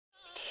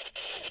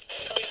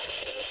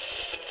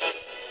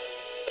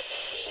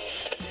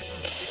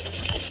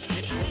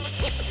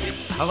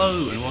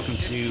Hello and welcome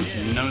to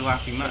No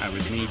Laughing Matter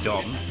with me,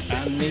 Dom.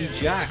 And me,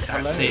 Jack.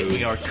 That's Hello. it,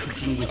 we are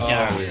cooking with Oh,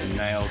 gas. we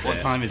nailed What it.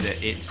 time is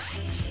it? It's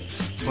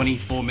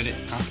 24 minutes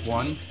past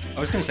 1. I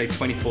was going to say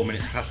 24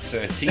 minutes past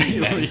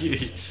 13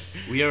 then.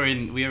 we are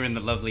in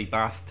the lovely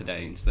Bath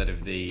today instead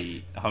of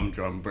the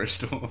humdrum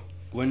Bristol.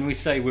 When we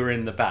say we're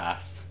in the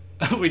bath...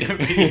 We don't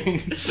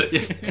really...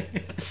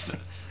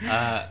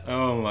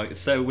 oh my...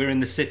 So we're in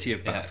the city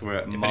of Bath. Yeah. We're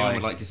at If my... anyone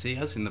would like to see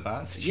us in the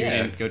Bath, tune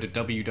Yeah. in, go to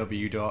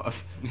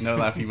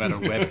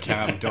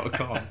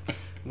www.nolaughingmatterwebcam.com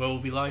where we'll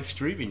be live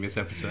streaming this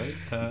episode.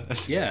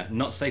 Yeah,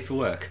 not safe for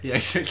work. Yeah,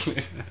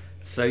 exactly.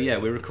 So yeah,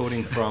 we're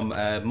recording from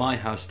my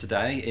house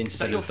today Is that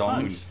instead your of phone?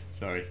 Dom's.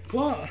 Sorry.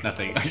 What?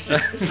 Nothing.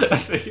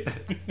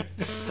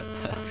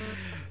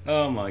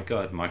 Oh my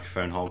god,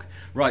 microphone hog.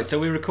 Right, so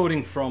we're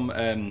recording from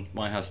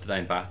my house today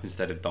in Bath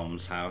instead of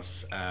Dom's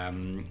house,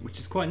 which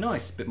is quite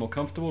nice. A bit more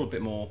comfortable, a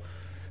bit more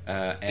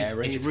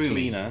airy. It's roomy.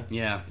 cleaner.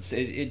 Yeah.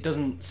 It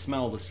doesn't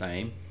smell the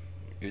same.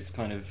 It's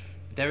kind of...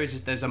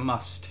 There's a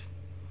must.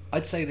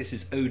 I'd say this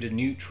is odour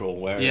neutral,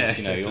 whereas Yeah, your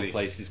exactly.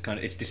 place is kind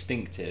of... It's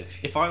distinctive.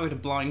 If I were to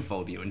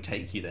blindfold you and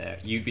take you there,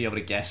 you'd be able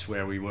to guess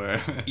where we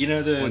were. You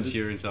know once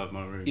you're inside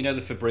my room. You know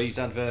the Febreze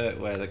advert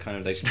where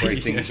they spray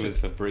things Yes.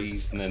 with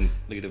Febreze and then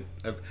look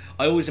at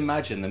I always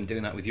imagine them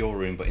doing that with your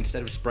room, but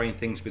instead of spraying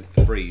things with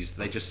Febreze,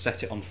 they just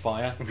set it on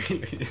fire.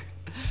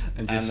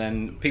 and And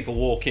then people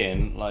walk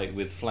in like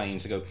with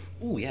flames and go,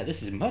 "Oh yeah,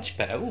 this is much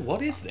better. Oh,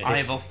 what is this?" I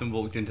have often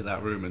walked into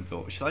that room and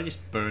thought, should I just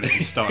burn it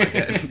and start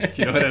again?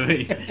 Do you know what I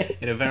mean?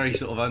 In a very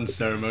sort of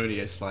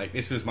unceremonious, like,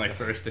 this was my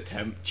first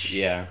attempt.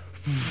 Yeah.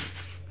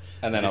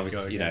 And then Just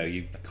obviously, go again.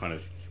 you kind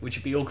of... Which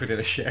would be awkward in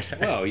a shared house.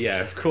 Well,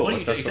 yeah, of What course. do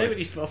you That's think? right.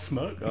 Anybody smell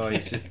smoke? Oh,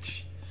 it's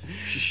just...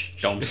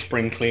 Dom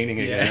spring cleaning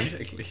Yeah, again.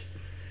 exactly.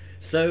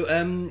 So,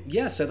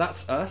 so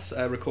that's us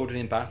recording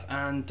in Bath.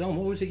 And Dom,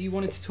 what was it you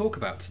wanted to talk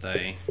about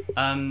today?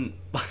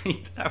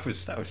 That was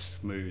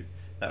smooth.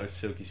 That was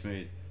silky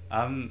smooth.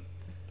 I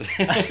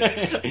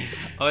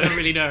don't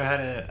really know how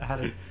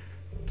to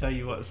tell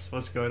you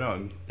what's going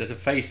on. There's a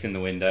face in the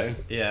window.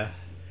 Yeah.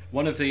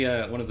 One of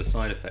the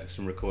side effects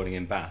from recording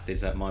in Bath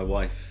is that my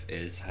wife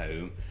is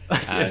home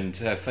and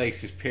her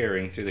face is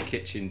peering through the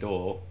kitchen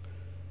door.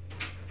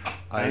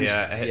 And-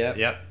 Yep. I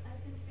was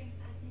going to bring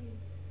bad news.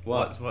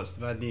 What's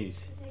the bad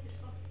news? The David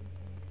Frost thing.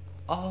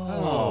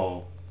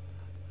 Oh.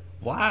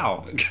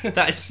 Wow.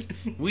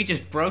 We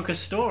just broke a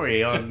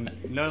story on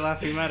No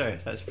Laughing Matter.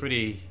 That's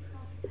pretty.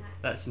 Heart attack.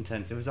 That's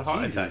intense. It was a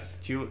heart Jesus.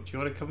 attack. Do you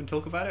want to come and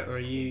talk about it, or are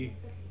you?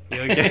 It's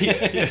You okay?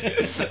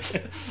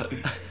 It's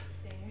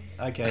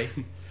Okay.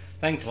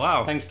 Thanks.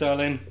 Wow. Thanks,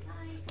 darling.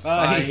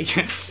 Bye.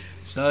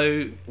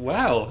 So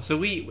Wow.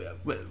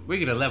 we're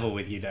gonna level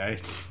with you now.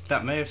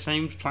 That may have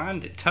seemed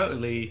planned. It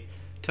totally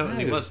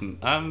No.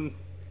 wasn't.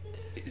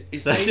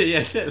 Is So, Dave-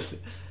 yes,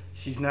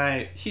 she's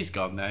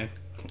gone now.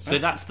 So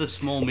that's the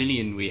small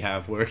minion we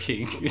have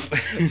working,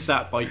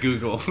 sat by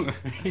Google,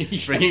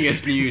 bringing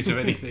us news of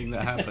anything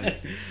that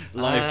happens.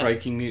 live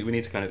breaking news? We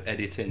need to kind of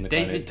edit in the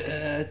David-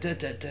 kind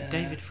of,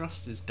 David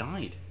Frost has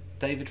died.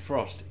 David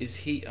Frost. Is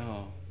he?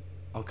 Oh.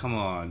 Oh, come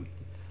on.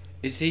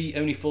 Is he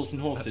only Fools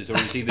and Horses, or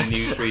is he the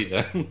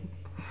newsreader?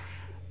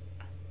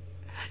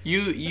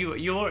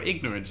 Your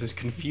ignorance has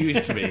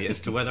confused me as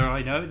to whether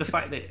I know. The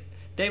fact that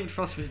David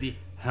Frost was the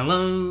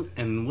hello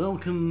and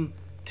welcome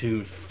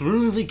to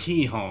Through the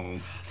Keyhole.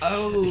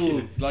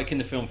 Oh, like in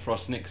the film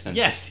Frost Nixon.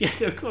 Yes,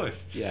 of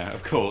course. Yeah,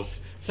 of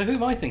course. So who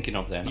am I thinking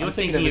of then? You're I'm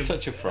thinking of A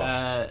Touch of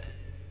Frost.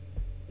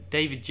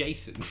 David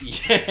Jason.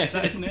 Yeah. Is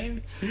that his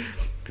name?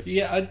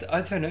 Yeah,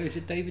 I don't know. Is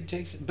it David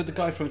Jason? But the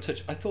guy from A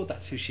Touch... I thought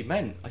that's who she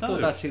meant. I No.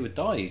 thought that's who had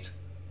died.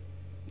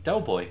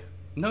 Del Boy.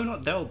 No,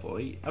 not Del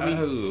Boy.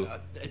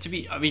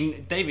 I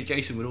mean, David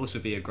Jason would also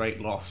be a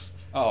great loss.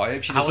 Oh, I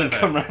hope she doesn't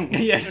However- come round.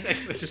 Yes.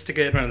 Just to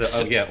get around the...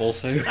 Oh, yeah,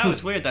 also... That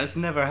was weird. That's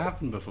never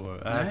happened before.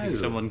 Having No.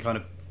 someone kind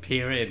of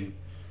peer in,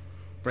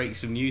 break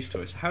some news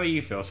to us. How do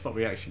you feel? Spot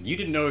reaction. You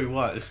didn't know who he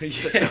was. So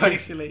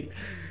actually,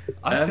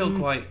 I feel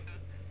quite...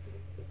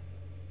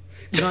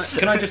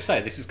 Can I just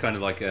say, this is kind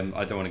of like... I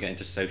don't want to get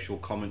into social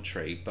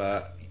commentary,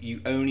 but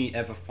you only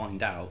ever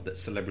find out that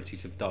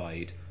celebrities have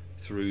died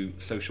through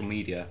social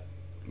media.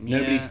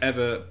 Nobody's Yeah.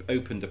 ever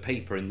opened a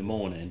paper in the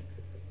morning,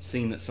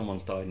 seen that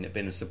someone's died and it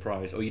been a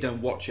surprise, or you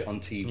don't watch it on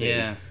TV.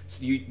 Yeah.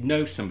 So you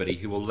know somebody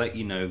who will let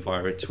you know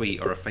via a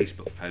tweet or a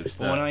Facebook post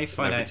that When I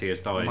find out celebrity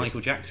has died.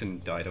 Michael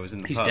Jackson died, I was in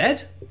the He's pub.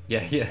 dead?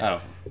 Yeah, yeah.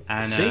 Oh.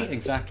 And, See?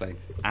 Exactly.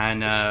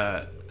 And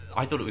I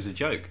thought it was a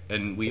joke,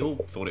 and we all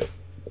thought it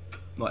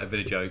might have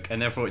been a joke,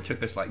 and therefore it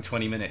took us like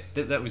 20 minutes.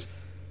 That was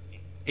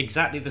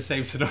exactly the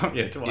same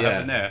scenario to what Yeah.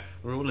 happened there.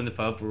 We're all in the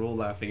pub, we're all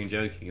laughing and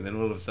joking, and then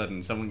all of a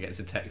sudden someone gets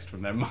a text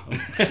from their mum,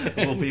 of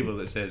all people,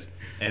 that says,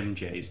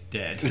 MJ's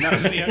dead. And, that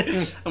was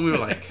and we were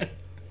like,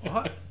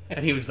 what?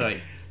 And he was like,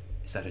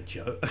 is that a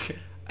joke?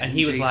 And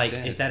he was MJ's like,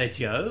 dead. is that a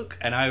joke?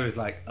 And I was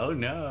like, oh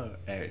no.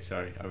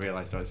 Sorry, I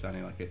realised I was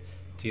sounding like a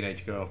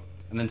teenage girl.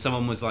 And then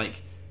someone was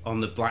like on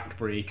the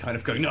BlackBerry kind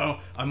of going, no,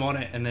 I'm on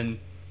it. And then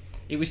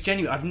it was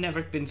genuine. I've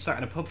never been sat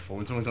in a pub before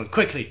and someone's gone,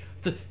 quickly,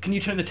 can you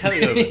turn the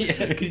telly over?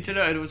 Yeah. Can you turn it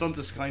over? And it was on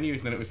to Sky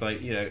News, and then it was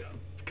like,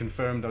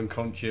 confirmed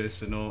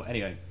unconscious and all.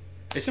 Anyway,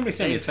 If somebody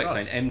sent me a David text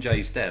Frost. saying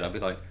MJ's dead, I'd be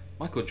like,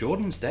 Michael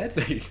Jordan's dead.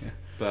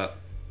 But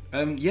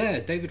yeah,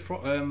 David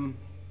Frost.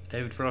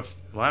 David Frost.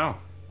 Wow.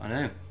 I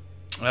know.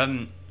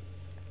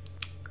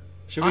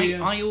 Should I, we?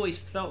 I always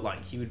felt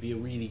like he would be a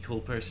really cool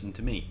person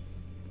to meet,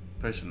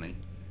 personally.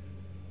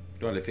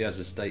 Well, if he has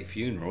a state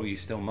funeral, you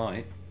still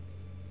might.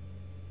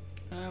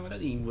 I don't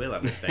think he will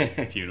have a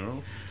state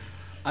funeral.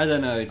 I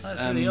don't know. It's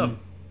That's really odd.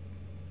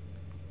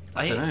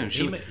 I don't know.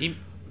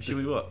 Should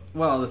we what?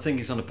 Well, the thing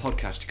is, on a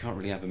podcast, you can't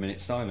really have a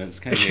minute's silence,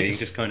 can you? You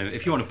just kind of,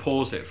 if you want to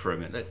pause it for a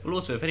minute. Well,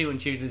 also, if anyone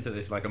tunes into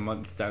this like a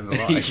month down the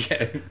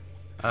line,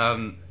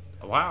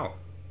 Yeah. Wow.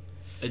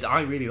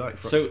 I really like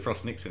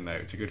Frost Nixon though.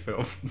 It's a good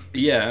film.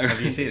 Yeah.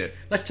 Have you seen it?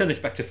 Let's turn this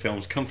back to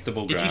films.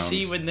 Comfortable Did ground. you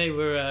see when they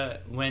were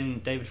when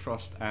David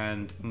Frost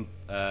and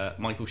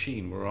Michael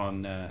Sheen were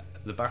on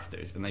the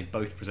BAFTAs and they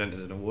both presented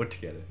an award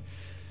together?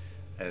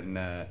 And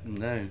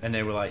No. and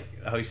they were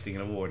like hosting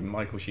an award, and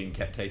Michael Sheen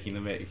kept taking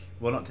the mic.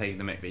 Well, not taking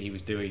the mic, but he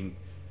was doing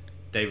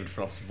David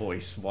Frost's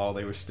voice while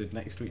they were stood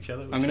next to each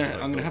other. I'm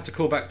gonna have to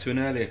call back to an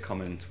earlier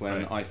comment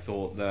when Right. I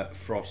thought that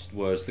Frost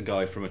was the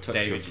guy from A Touch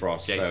David of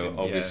Frost. Jason, so yeah.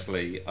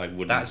 obviously I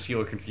wouldn't. That's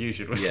your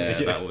confusion, wasn't yeah.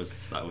 it?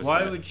 Yes. That was.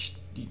 Why it. would?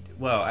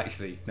 Well,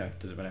 actually, no. It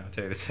doesn't matter. I'll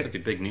tell you this. That'd be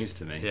big news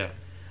to me. Yeah.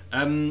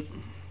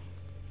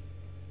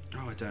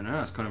 Oh, I don't know.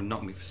 That's kind of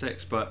knocked me for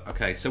six. But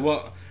okay. So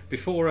what?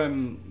 Before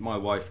my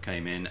wife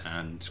came in,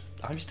 and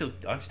I'm still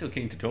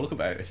keen to talk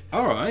about it.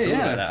 all right, Talk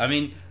about yeah. that. I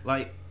mean,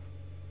 like,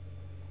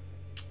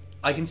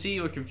 I can see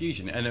your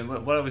confusion, and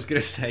what I was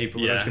going to say, but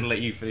I was Yeah. going to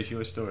let you finish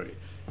your story,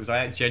 was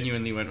I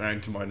genuinely went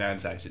round to my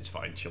nan's house. It's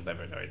fine, she'll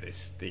never know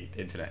this. The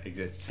internet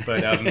exists,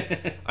 but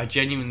I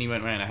genuinely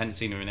went round. I hadn't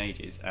seen her in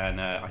ages,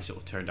 and I sort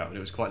of turned up, and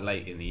it was quite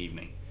late in the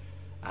evening,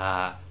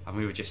 and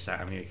we were just sat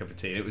having a cup of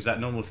tea. And it was that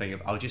normal thing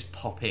of I'll just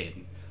pop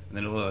in, and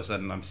then all of a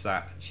sudden I'm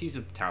sat. She's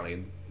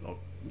Italian, or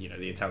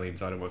the Italian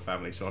side of my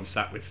family, so I'm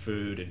sat with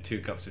food and 2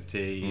 cups of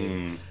tea.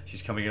 And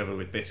she's coming over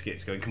with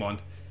biscuits, going, "Come on,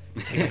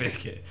 take a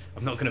biscuit.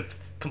 I'm not gonna.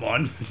 Come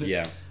on."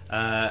 Yeah.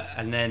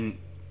 And then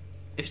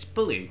it's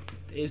bullying.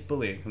 It is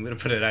bullying. I'm gonna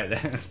put it out there.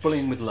 It's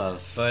bullying with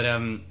love. But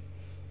and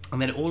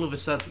then all of a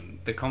sudden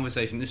the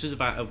conversation. This was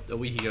about a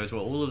week ago as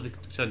well. All of a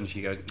sudden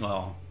she goes,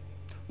 "Oh,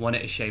 one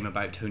at a shame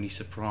about Tony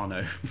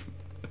Soprano."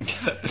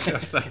 I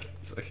was like,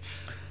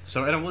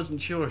 sorry, and I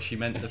wasn't sure she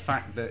meant the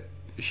fact that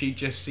she'd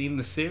just seen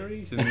the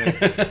series and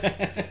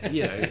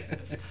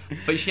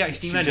but she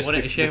actually She meant just what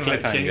a the shame about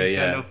cliffhanger, James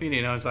yeah. Gandolfini,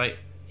 and I was like,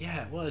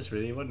 yeah, it was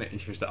really, wasn't it?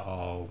 And she was like,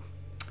 oh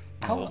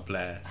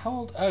Blair. How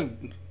old? Oh,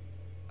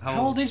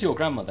 how old is your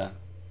grandmother?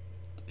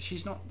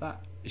 She's not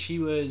that. She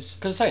was.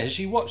 Because I say, has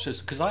she watched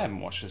this? Because I haven't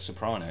watched The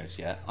Sopranos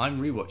yet.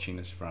 I'm rewatching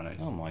The Sopranos.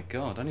 Oh my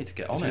god, I need to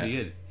get It's on really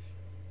it. good.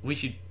 We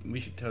should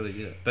totally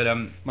do it. But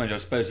Mind you, I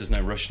suppose there's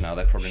no rush now.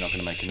 They're probably not going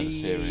to make another she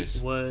series.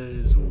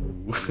 Was.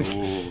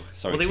 Ooh,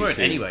 sorry. Well, they too weren't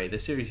soon. anyway. The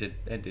series had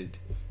ended,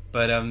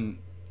 but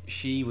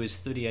she was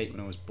 38 when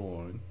I was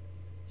born,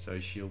 so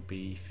she'll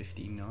be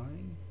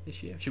 59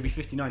 this year. She'll be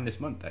 59 this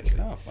month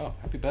actually. Oh, well,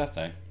 happy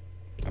birthday.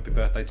 Happy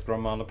birthday to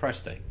Grandma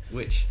Lepresti.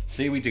 Which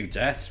See, we do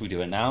deaths, we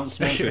do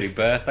announcements, we do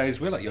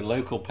birthdays. We're like your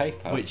local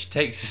paper. which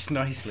takes us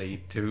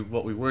nicely to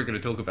what we were going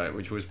to talk about,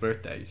 which was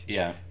birthdays.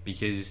 Yeah.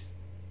 Because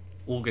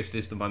August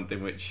is the month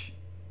in which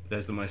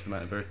there's the most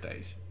amount of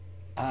birthdays.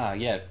 Ah,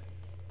 yeah.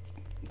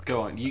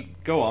 Go on. You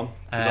go on.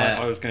 Because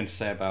Uh, I was going to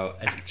say about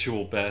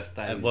actual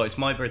birthdays. Well, it's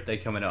my birthday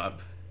coming up.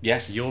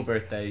 Yes. Your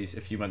birthday's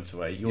a few months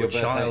away. Your Your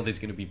child birthday. is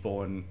going to be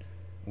born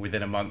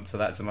within a month, so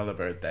that's another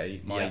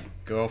birthday. My Yeah.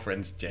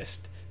 girlfriend's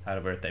just had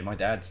a birthday. My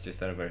dad's just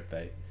had a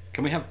birthday.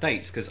 Can we have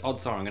dates? Because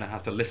odds are I'm going to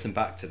have to listen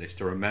back to this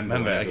to remember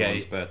Remember, when okay.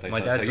 everyone's birthday. My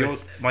So dad's.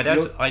 yours. My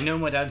dad's. yours- I know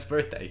my dad's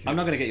birthday. 'cause I'm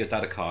not going to get your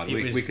dad a card. It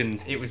We was, can.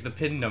 It was the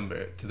pin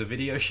number to the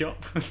video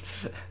shop,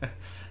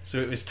 so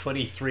it was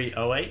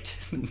 2308.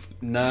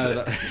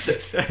 No,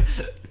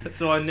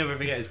 so I never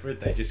forget his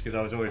birthday, just because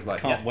I was always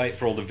like, Can't yeah. wait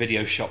for all the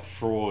video shop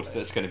fraud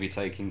that's going to be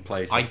taking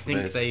place. I after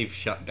think this. they've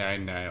shut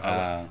down now.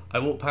 Ah. I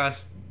walked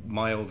past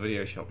my old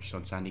video shop, which is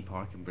on Sandy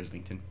Park in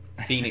Brislington,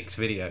 Phoenix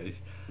Videos.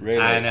 Really?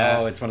 And,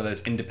 oh, it's one of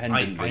those I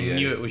independent videos.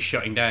 knew it was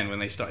shutting down when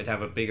they started to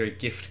have a bigger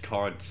gift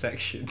card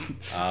section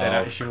Oh, than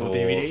of actual course.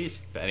 DVDs.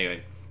 But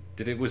anyway,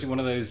 Was it one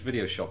of those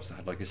video shops that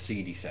had like a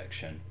CD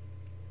section?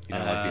 You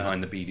know, like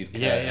behind the beaded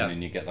curtain, yeah.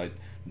 and you get like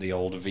the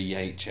old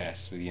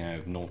VHS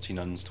with Naughty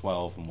Nuns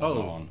 12 and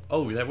whatnot on.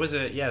 there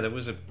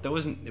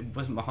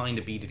wasn't behind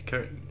a beaded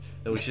curtain.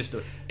 There was just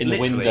In the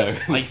literally, window,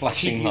 I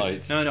flashing kid you-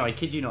 lights. No, I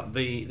kid you not.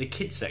 The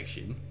kids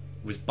section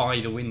was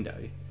by the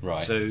window.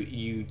 Right. So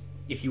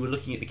if you were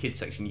looking at the kids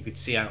section, you could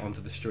see out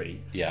onto the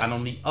street. Yeah. And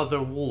on the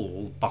other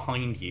wall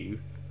behind you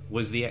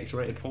was the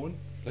X-rated porn.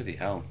 Bloody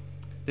hell.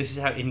 This is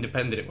how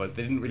independent it was.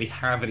 They didn't really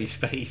have any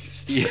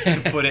space Yeah.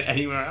 to put it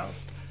anywhere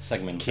else.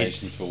 Segmentation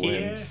Kids for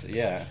here. whims.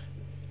 Yeah.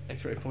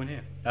 X-rated porn, yeah.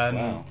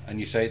 Wow. And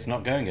you say it's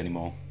not going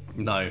anymore?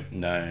 No.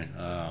 No.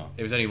 Oh.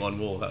 It was only one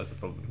wall. That was the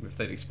problem. If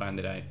they'd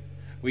expanded out.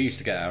 We used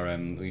to get our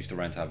we used to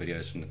rent our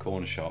videos from the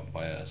corner shop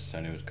by us,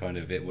 and it was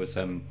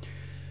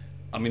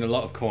I mean, a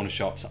lot of corner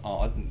shops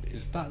are.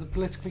 Is that the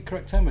politically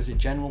correct term? Is it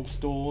general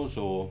stores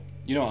or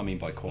you know what I mean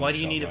by corner Why do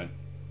you shop, need right?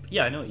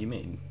 Yeah, I know what you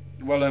mean.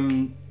 Well,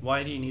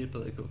 Why do you need a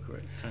political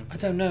correct term? I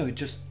don't know. It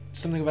just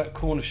something about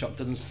corner shop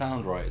doesn't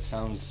sound right. It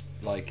sounds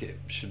like it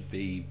should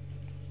be.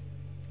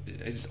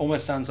 It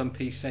almost sounds on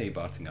PC,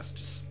 but I think that's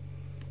just.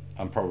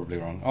 I'm probably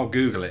wrong. I'll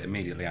Google it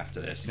immediately after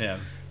this. Yeah.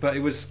 But it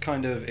was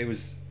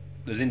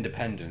there's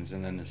independent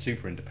and then there's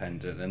super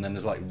independent and then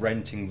there's like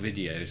renting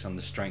videos on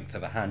the strength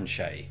of a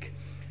handshake.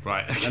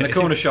 Right. Okay. And the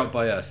corner shop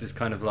by us is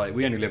kind of like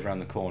we only live around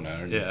the corner.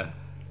 And Yeah.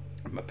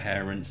 my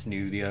parents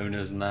knew the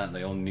owners and that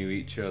they all knew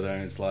each other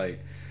and it's like,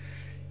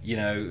 you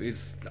know,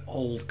 it's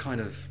old kind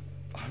of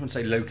I wouldn't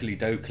say locally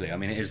dokely. I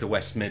mean, it is the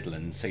West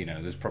Midlands, so you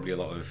know, there's probably a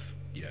lot of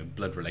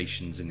blood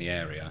relations in the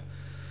area.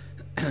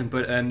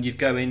 But you'd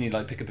go in, you'd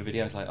like pick up a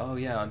video. It's like, oh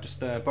yeah, I'll just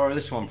borrow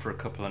this one for a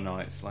couple of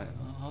nights. Like,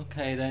 oh,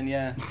 okay then,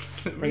 yeah,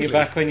 bring Really? it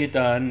back when you're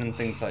done and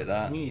things like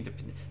that.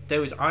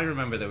 I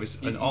remember there was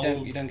an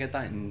old. You don't get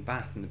that in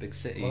Bath in the big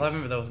cities. Well, I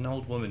remember there was an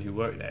old woman who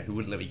worked there who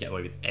wouldn't let me get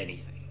away with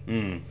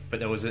anything. But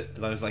there was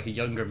like a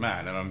younger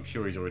man, and I'm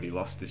sure he's already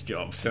lost his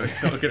job, so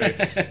it's not going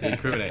to be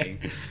incriminating.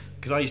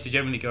 Because I used to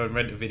generally go and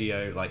rent a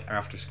video like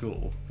after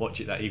school, watch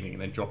it that evening,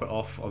 and then drop it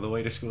off on the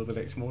way to school the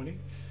next morning.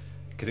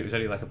 Because it was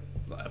only like a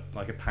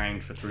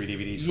 £1 for 3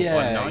 DVDs for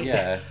one night.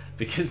 Yeah.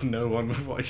 Because no one would watch